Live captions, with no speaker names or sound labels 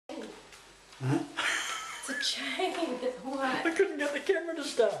It's a chain. What? I couldn't get the camera to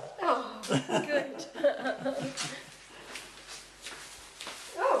start. Oh, good.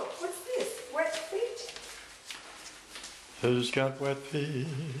 Oh, what's this? Wet feet? Who's got wet feet?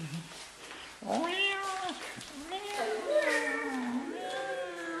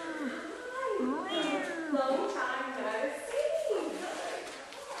 Long time no see.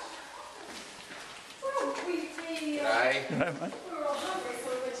 Well, we were all hungry, so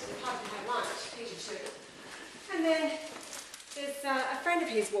we went to the pub to have lunch, Peter too. And then there's a friend of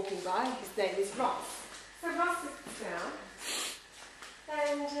his walking by. His name is Ross. So Ross sits down,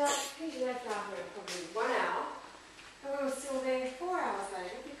 and Peter left after probably 1 hour, and we were still there 4 hours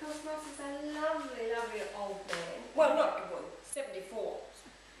later because Ross is a lovely, lovely old man. Well, not good, 74.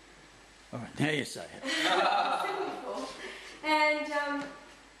 All right, now you say it. 74. And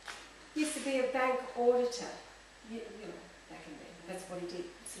used to be a bank auditor. You know, back in then. That's what he did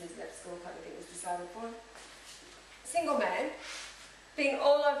as soon as left school, kind of thing was decided for him. Single man, been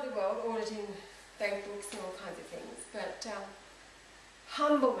all over the world auditing bank books and all kinds of things, but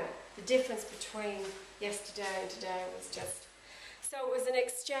humble man. The difference between yesterday and today was just... So it was an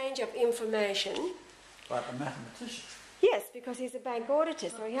exchange of information. Like a mathematician. Yes, because he's a bank auditor,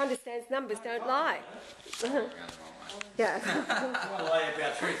 so he understands numbers don't lie. Yeah. I lay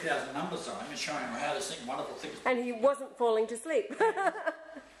about 3,000 numbers on him and showing him how to think wonderful things. And he wasn't falling to sleep.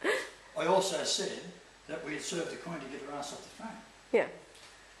 I also said that we had served the Queen to get her ass off the phone. Yeah.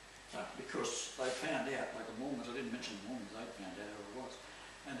 Because they found out, like the Mormons, I didn't mention the Mormons, they found out who it was.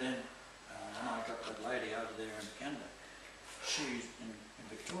 And then when I got that lady over there in Canada, she's in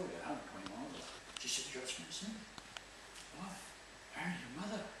Victoria, 120 miles away. She said, you got to speak to me. Why? Mary, your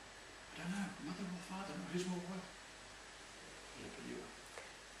mother. I don't know, mother or father, who's more what? Yeah, but you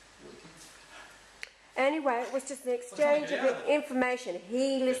were the king. Anyway, it was just an exchange of information.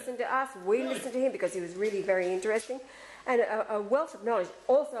 He listened to us, we listened to him because he was really very interesting. And a wealth of knowledge,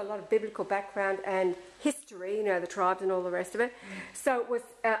 also a lot of biblical background and history, you know, the tribes and all the rest of it. So it was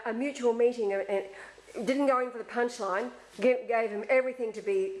a mutual meeting, and didn't go in for the punchline, gave him everything to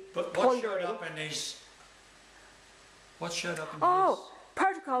be But pondering. What showed up in his...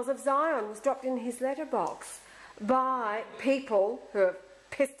 Protocols of Zion was dropped in his letterbox by people who are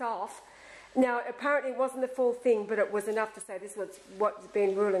pissed off. Now, apparently it wasn't the full thing, but it was enough to say this was what's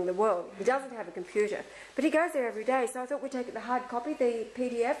been ruling the world. He doesn't have a computer, but he goes there every day, so I thought we'd take the hard copy, the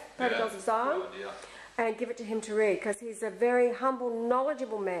PDF, Protocols of Zion, and give it to him to read, because he's a very humble,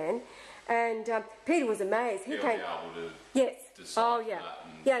 knowledgeable man, and Peter was amazed. He came... Yes. Oh, yeah.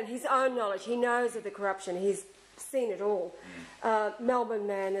 Yeah, and his own knowledge. He knows of the corruption. He's seen it all. Melbourne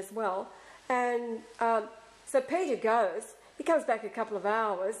man as well. And so Peter goes... He comes back a couple of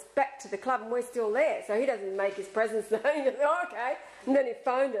hours, back to the club, and we're still there. So he doesn't make his presence known. He goes, oh, okay. And then he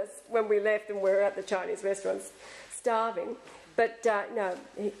phoned us when we left and we were at the Chinese restaurants starving. But no,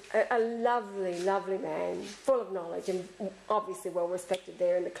 a lovely, lovely man, full of knowledge and obviously well respected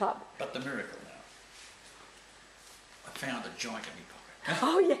there in the club. But the miracle now. I found a joint in my pocket.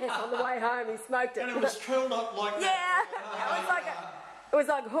 Oh, yes, on the way home he smoked it. And it was curled up like that. Yeah, it was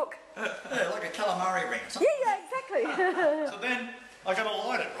like a hook. Yeah, like a calamari ring or something. Yeah, exactly. So then I got to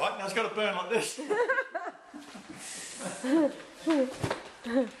light it, right? Now it's got to burn like this.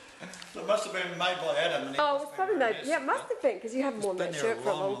 So it must have been made by Adam. And oh, it was probably made. Yeah, it must have been, because you haven't worn that shirt for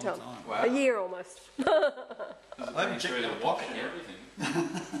a long time. Wow. A year almost. I haven't checked the pocket and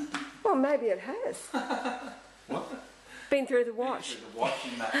everything. Well, maybe it has. What? Been through the wash. Through the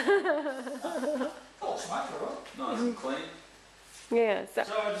washing that. Oh, smoker, right? Nice and clean. Yeah. So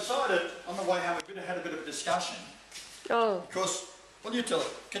I decided on the way home we had a bit of a discussion. Oh. Because, what do you tell it?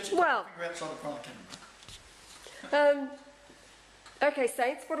 Get your finger outside the front of the camera. Okay,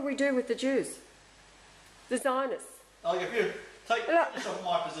 Saints, what do we do with the Jews? The Zionists? Oh, if you take yourself in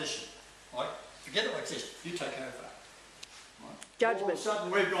my position, right? Forget it exists, you take over. Right? Judgment. All of a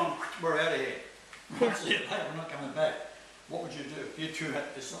sudden we're out of here. Right? See you later, we're not coming back. What would you do? You two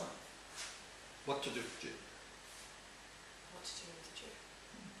had to decide what to do with Jew. What to do with the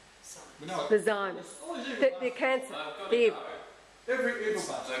Jew? The Zionists. The cancer. The evil. Every evil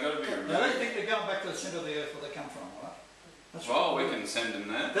bunch. They've got to be removed. Now they think they're going back to the centre of the earth where they come from, right? That's well, we can send them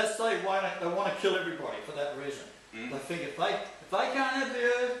there. That's they want to kill everybody for that reason. They think if they can't have the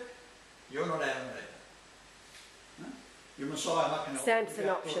earth, you're not having it either. No? Your Messiah not going to Samson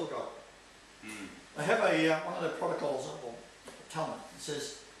option. I have one of the protocols of the Talmud. It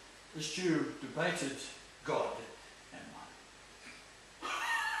says this Jew debated God and won.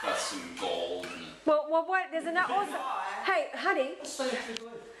 That's some gold. Well, wait. There's another. Also, hey, honey.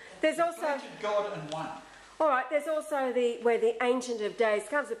 There's also God and won. All right, there's also where the Ancient of Days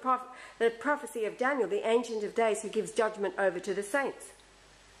comes, the prophecy of Daniel, the Ancient of Days who gives judgment over to the saints.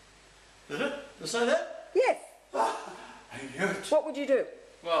 Is it? Does it say that? Yes. I knew it. What would you do?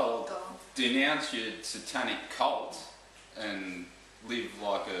 Well, denounce your satanic cult and live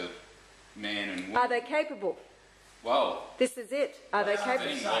like a man and woman. Are they capable? Well, This is it. Are they I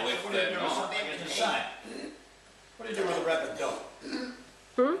capable? think, well, if What do you they're do with not, something that's insane? What do you do with a rabid dog?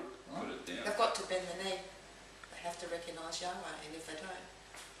 Hmm? put it down. They've got to bend the knee. They have to recognise Yahweh, and if they don't,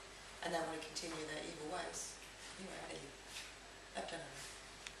 and they want to continue their evil ways, you're out of here. They've done it.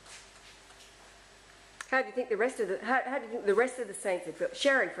 How do you think the rest of the saints have felt?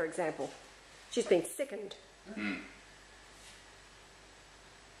 Sharon, for example, she's been sickened.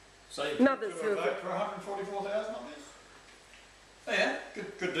 So you Mothers put who a vote for 144,000 on this? Oh yeah,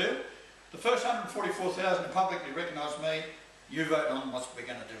 good deal. The first 144,000 publicly recognise me. You vote on what we're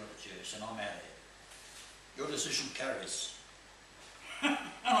going to do with the Jews, and I'm out of here. Your decision carries. And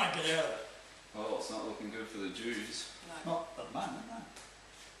I get out of it. Well, it's not looking good for the Jews. No. Not at the moment, no.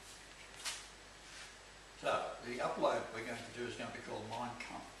 So, the upload we're going to do is going to be called Mein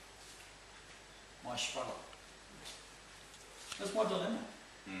Kampf. My struggle. That's my dilemma.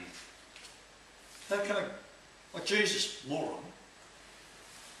 How can I, like Jesus, moron,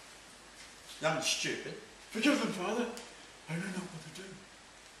 young and stupid, forgive them, Father, I don't know what to do.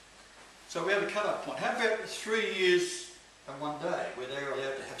 So we have a cut-off point. How about 3 years and 1 day where they're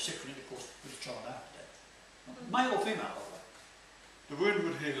allowed to have sexual intercourse with a child after that? Male or female, by the way. The wound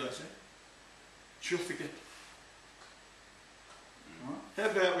would heal, I say. She'll forget. All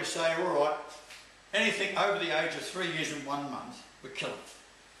right. How about we say, all right, anything over the age of 3 years and 1 month, we kill them.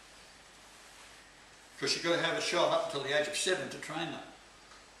 Because you've got to have a child up until the age of 7 to train them.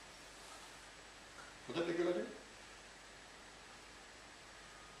 Would that be a good idea?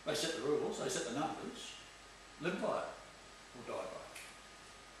 They set the rules, they set the numbers, live by it, or die by it.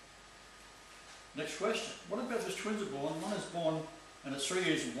 Next question. What about if twins are born? One is born and it's 3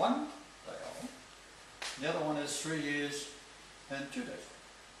 years and 1 day old. The other one is 3 years and 2 days old.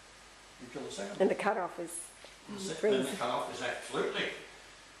 You kill the second one. And the cut-off is And the cut-off is absolutely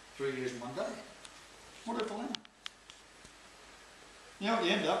 3 years and 1 day. What a dilemma. You know what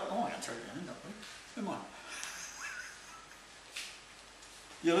you end up? Oh, I'm going to tell you what you end up with. Come on.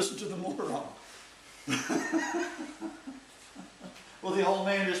 You listen to the moron. Well, the old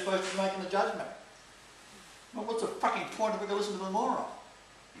man who's supposed to be making the judgment. Well, what's the fucking point if we're going to listen to the moron?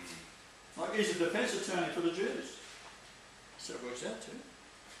 Like, he's a defence attorney for the Jews. So it works out too.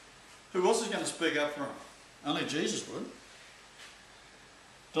 Who else is going to speak up for him? Only Jesus would.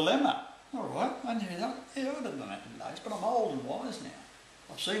 Dilemma. All right, I knew that. Yeah, I didn't know that in days, but I'm old and wise now.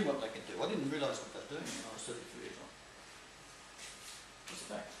 I've seen what they can do. I didn't realise what they're doing when I was 33 years old. What's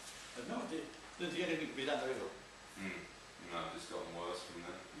the fact? I had no idea. Didn't think anything could be done very well. No, it's gotten worse from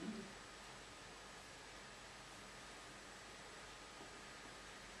that.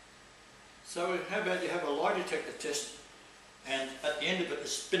 So how about you have a lie detector test and at the end of it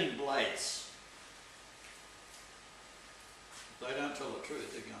is spinning blades. If they don't tell the truth,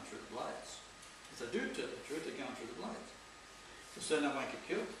 they're going through the blades. If they do tell the truth, they're going through the blades. Because then they won't get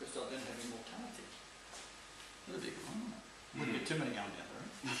killed because they'll then have immortality. That's a big one, isn't it? Wouldn't be too many going down there.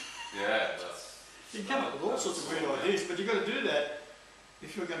 Yeah, that's... You can come up with all sorts of weird ideas, but you've got to do that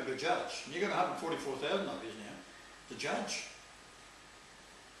if you're going to be a judge. And you've got 144,000 ideas now to judge.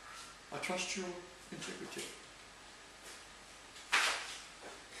 I trust your integrity.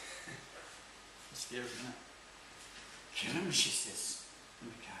 That's scary, isn't it? Kill him, she says.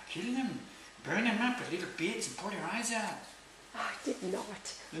 Kill him. Burn him up with little bits and pull your eyes out. I did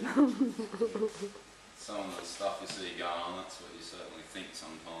not. Some of the stuff you see going on, that's what you certainly think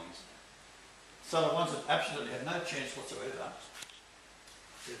sometimes. So the ones that absolutely have no chance whatsoever,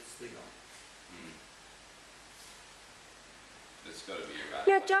 it's the guy. It's got to be eradicated.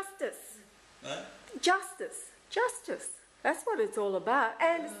 Yeah, justice. No? Justice. Justice. That's what it's all about.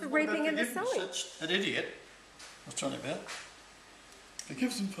 And it's the What about reaping and the forgiveness? sowing. That's an idiot. What's trying about?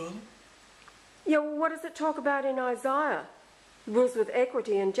 Forgive them, Father. Yeah, well, what does it talk about in Isaiah? Rules with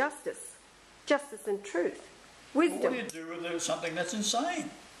equity and justice. Justice and truth. Well, Wisdom. what do you do with something that's insane?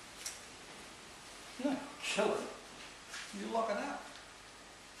 You don't kill it. You lock it up.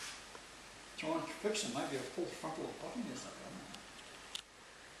 Try and fix it. Maybe a full frontal lobotomy or something.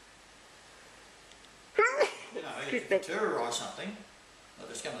 You know, if you terrorise something that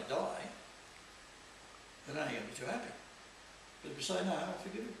it's going to die, they're only going to be too happy. But if you say, no, I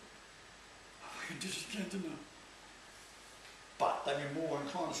forgive you. We can just get to know. But they'd be more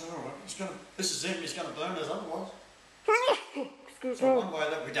inclined to say, all right, this is him, he's going to burn us otherwise. Excuse So me. one way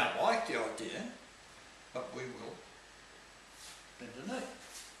that we don't like the idea, but we will bend the knee.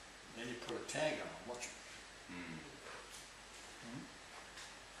 Then you put a tag on and watch it.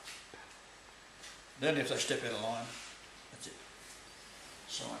 Then if they step out of line, that's it.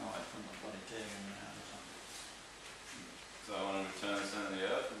 Cyanide from the bloody tag in the hand or something. So I want to return the centre of the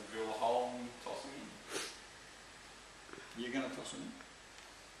earth and drill a hole and toss them in. You're going to toss them in?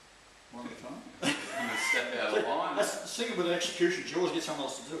 One at a time? I'm going to step out of line. That's the thing with executions, you always get someone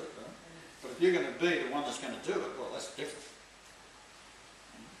else to do it, right? But if you're going to be the one that's going to do it, well, that's different.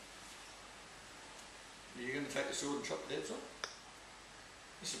 You're going to take the sword and chop the heads off?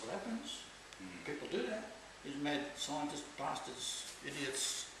 This is what happens. People do that. These mad scientists, bastards,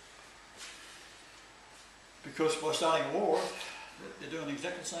 idiots. Because by starting a war, they're doing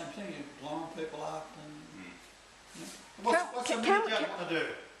exactly the same thing. You're blowing people up and... You know. What's a military want to do?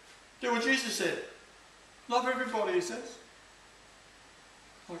 Do what Jesus said. Love everybody, he says.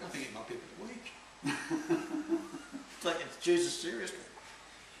 Well, I don't think he might be a bit weak. Taking Jesus seriously.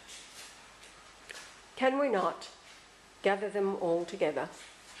 Can we not gather them all together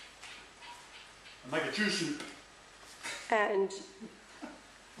And make a juice soup. and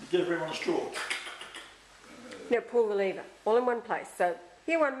Get everyone a straw. pull the lever all in one place? So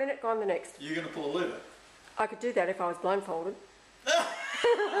here 1 minute, gone the next. You're going to pull a lever. I could do that if I was blindfolded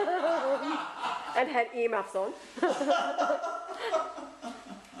and had earmuffs on.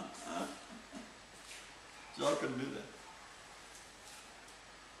 So I couldn't do that.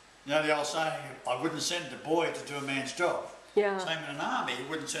 You know the old saying, I wouldn't send a boy to do a man's job. Yeah. Same in an army, you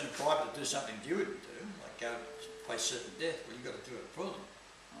wouldn't send a private to do something you wouldn't do, like go face certain death. Well, you've got to do it for them.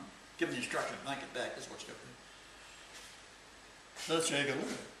 Right? Give them the instruction, make it back, that's what you've got to do. So that's how you got to look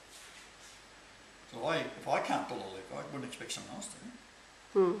at it. So if I can't pull a lever, I wouldn't expect someone else to.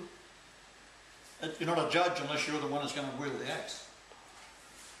 You're not a judge unless you're the one that's going to wield the axe.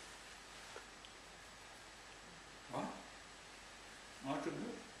 Right? I couldn't do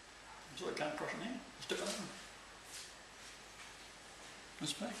it. So I can't crush an hand. Step over.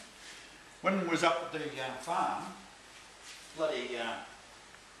 That's me. When I was up at the farm, bloody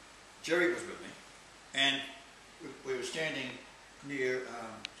Jerry was with me, and we were standing near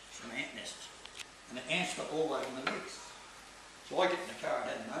some ant nests, and the ants got all over my legs. So I get in the car and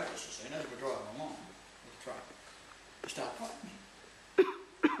hadn't noticed, you see, and as we're driving along with the truck, they start fighting me.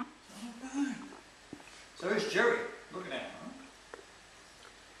 So here's Jerry looking at me, right?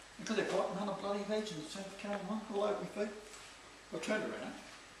 Because they're fighting on the bloody legs and the car all over my feet. I turned around,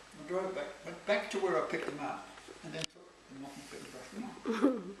 I drove back, went back to where I picked them up, and then took them off my feet and brushed them off.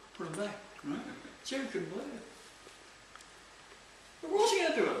 Put them back. Right? Jerry couldn't believe it. But what was he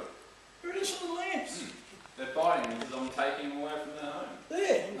going to do with them? Where are these little ants? They're biting me because I'm taking them away from their home.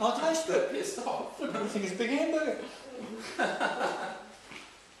 There, I'll taste it. Pissed off. Look, I think it's a big hamburger.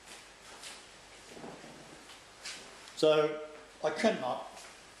 So, I cannot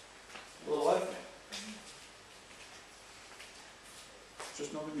pull away from it. It's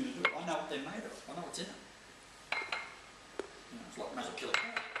just not in me to do it. I know what they're made of. I know what's in them. You know, it's like most of killer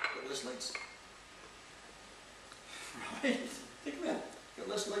cat. Got less legs. Right? Think about it. Got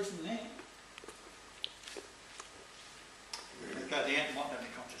less legs than an ant. Okay, the ant might not be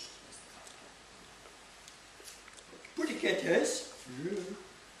conscious. Pretty cat has. I'm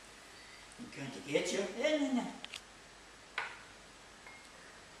going to get you. No.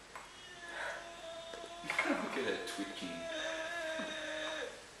 Look at her twitching.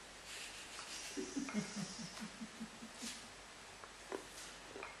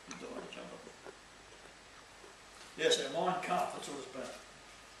 Yes, our mind can't, that's what it's about.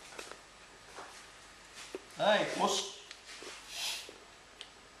 Hey, puss.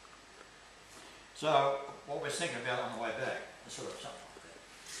 So, what we're thinking about on the way back, is sort of something like that.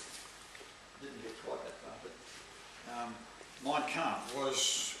 Didn't get quite that far, but Mein Kampf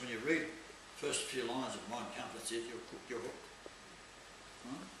was, when you read the first few lines of Mein Kampf, that's it, you're hooked.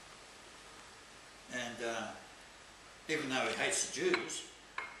 Right? And even though he hates the Jews,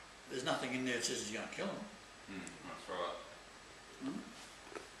 there's nothing in there that says he's going to kill them. That's right.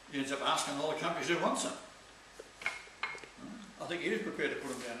 He ends up asking all the countries who wants them. I think he is prepared to put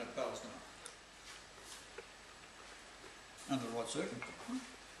them down in Palestine. Under the right circumstances.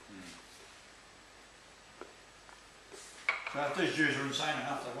 So if these Jews are insane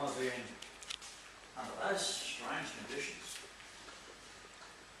enough, they want to be under those strange conditions.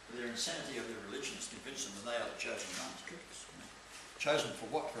 Their insanity of their religion has convinced them that they are the chosen ones. Chosen for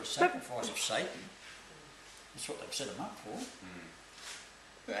what? For a sacrifice of Satan. That's what they've set them up for.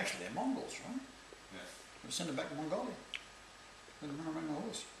 But actually they're Mongols, right? Yeah. They send them back to Mongolia. Let them run around the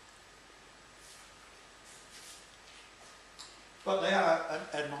horse. But they are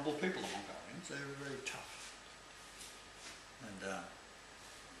admirable people, the Mongolians. Mongolians, they were very tough. And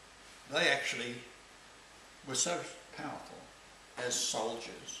they actually were so powerful as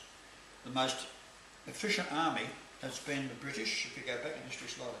soldiers. The most efficient army has been the British, if you go back in history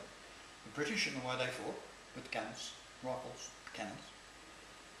slowly. The British and the way they fought, with guns, rifles, cannons.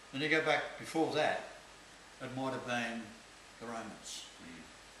 Then you go back before that, it might have been the Romans.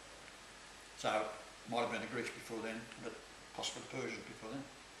 So it might have been the Greeks before then, but possibly the Persians before then.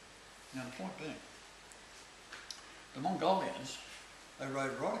 Now the point being, the Mongolians, they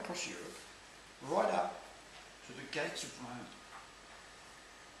rode right across Europe, right up to the gates of Rome.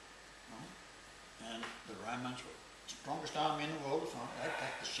 Right? And the Romans were the strongest army in the world at the time. They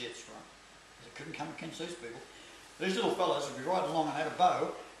packed the shits, right? They couldn't come against these people. These little fellas would be riding along and had a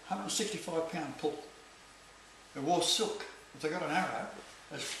bow, 165-pound pull. They wore silk. If they got an arrow,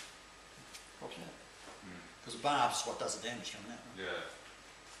 they pops out. Because the barb's what does the damage coming out. Right? Yeah.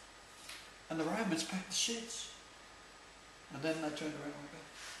 And the Romans packed the shits. And then they turned around and went back.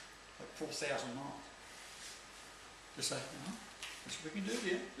 Like 4,000 miles. To say, no, that's what we can do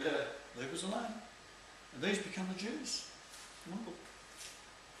here. Yeah. Leave us alone. And these become the Jews. Wonderful.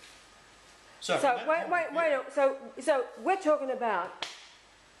 So So we're talking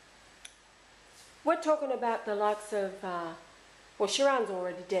about the likes of well, Sharon's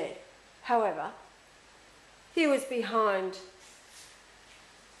already dead. However, he was behind.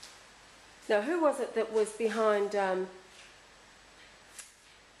 Now, who was it that was behind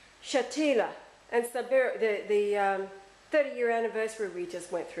Shatila and Sabir, the 30-year anniversary we just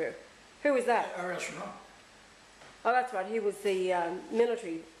went through? Who was that? Ariel Sharon. Oh, that's right. He was the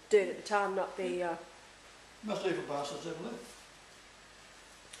military dude at the time, not the... Most evil bastards ever lived.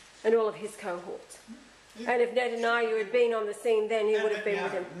 and all of his cohorts. Yeah. And if Netanyahu had been on the scene then, he would have been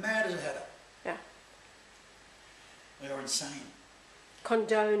with him. Mad as a hatter. Yeah. They are insane.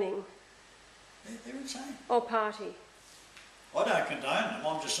 Condoning. They're insane. Or party. I don't condone them,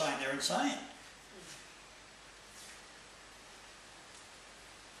 I'm just saying they're insane.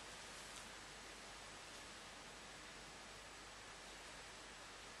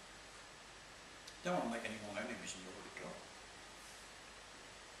 Don't want to make any more enemies than you already got.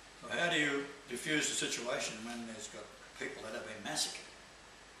 So how do you diffuse the situation when there's got people that have been massacred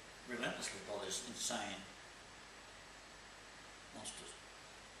relentlessly by this insane monsters,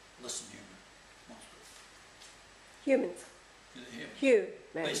 less than human monsters? Humans. Human.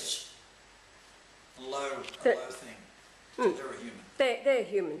 Human. Beasts. A low thing. Hmm. So they're a human. They're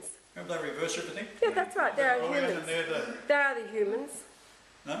humans. Have they reverse everything? Yeah, that's right. They are humans. They are the humans.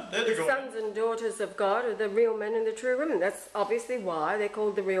 No, they're the The sons and daughters of God are the real men and the true women. That's obviously why they're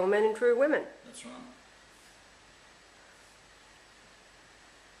called the real men and true women. That's right.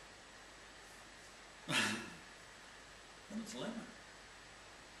 And it's lemon.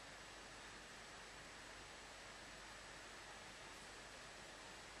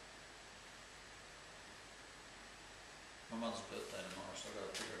 My mother's birthday tomorrow, so I've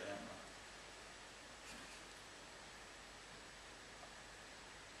got to figure it out.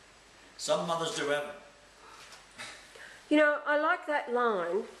 Some mothers do have it. You know, I like that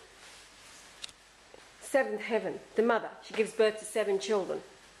line, seventh heaven, the mother. She gives birth to 7 children.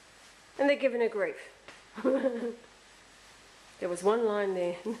 And they're giving her grief. There was one line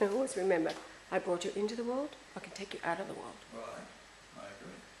there, I always remember, I brought you into the world, I can take you out of the world. Right, I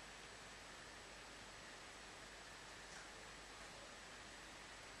agree.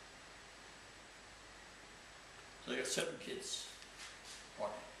 So you got 7 kids.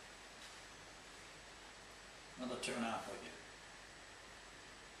 What? Another 2.5 like you.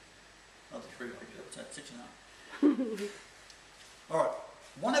 Another 3 like you. That's 6.5. Alright,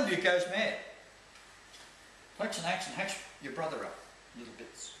 one of you goes mad. Takes an axe and hacks your brother up little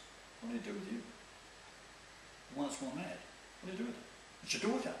bits. What do you do with you? The one that's more mad. What do you do with her? What's your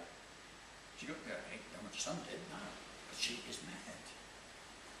daughter? She got, hey, I want your son dead. No, but she is mad.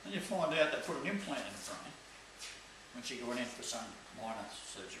 Then you find out they put an implant in the brain when she went in for some minor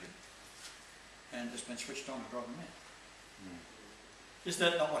surgery, and it's been switched on to drive her mad. Is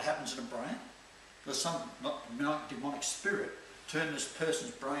that not what happens in the brain? Does some demonic spirit turn this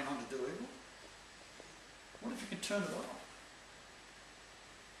person's brain on to do evil? What if you can turn it off?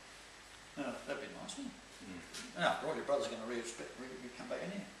 No, that'd be nice, wouldn't it? And after all, your brother's going to come back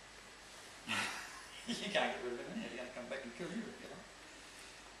in here. You can't get rid of him in here. He's going to come back and kill you if you like.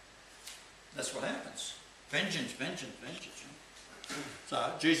 That's what happens. Vengeance, vengeance, vengeance. You know? So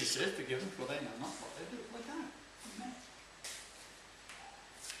Jesus says, forgive them, for they know not what they do. They don't. They're mad.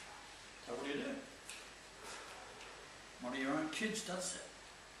 So what do you do? One of your own kids does that.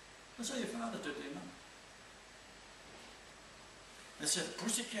 That's how your father did to your mum. They said,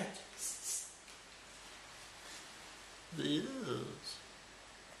 pussycat. Yes.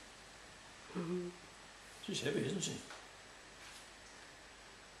 She's heavy, isn't she?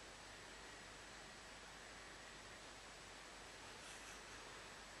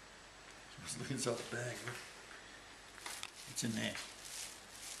 Just look inside the bag. Look. It's in there.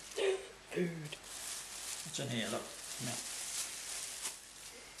 Food. It's in here, look. Now.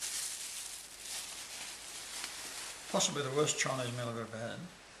 Possibly the worst Chinese meal I've ever had.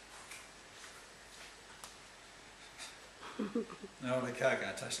 Now the Coke and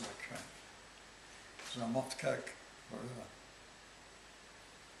it tasted like crap. So I'm off the Coke, whatever.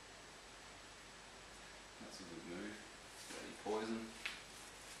 That's a good move. Got any poison?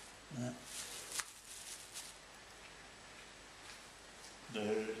 Yeah.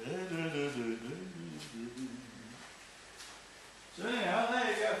 So anyhow, there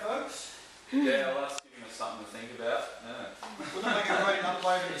you go, folks. Yeah, well, that's giving us something to think about. Yeah. We're not making a great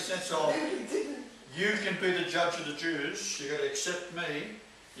upload in the sense of you can be the judge of the Jews. You've got to accept me.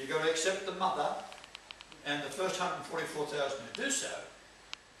 You've got to accept the mother. And the first 144,000 who do so,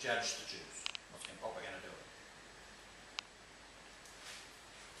 judge the Jews. What we're going to do.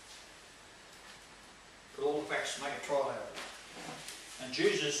 Put all the facts, make a trial out of it. And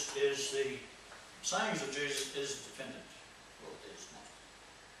Jesus is the sayings of Jesus is the defendant. Well, it is not.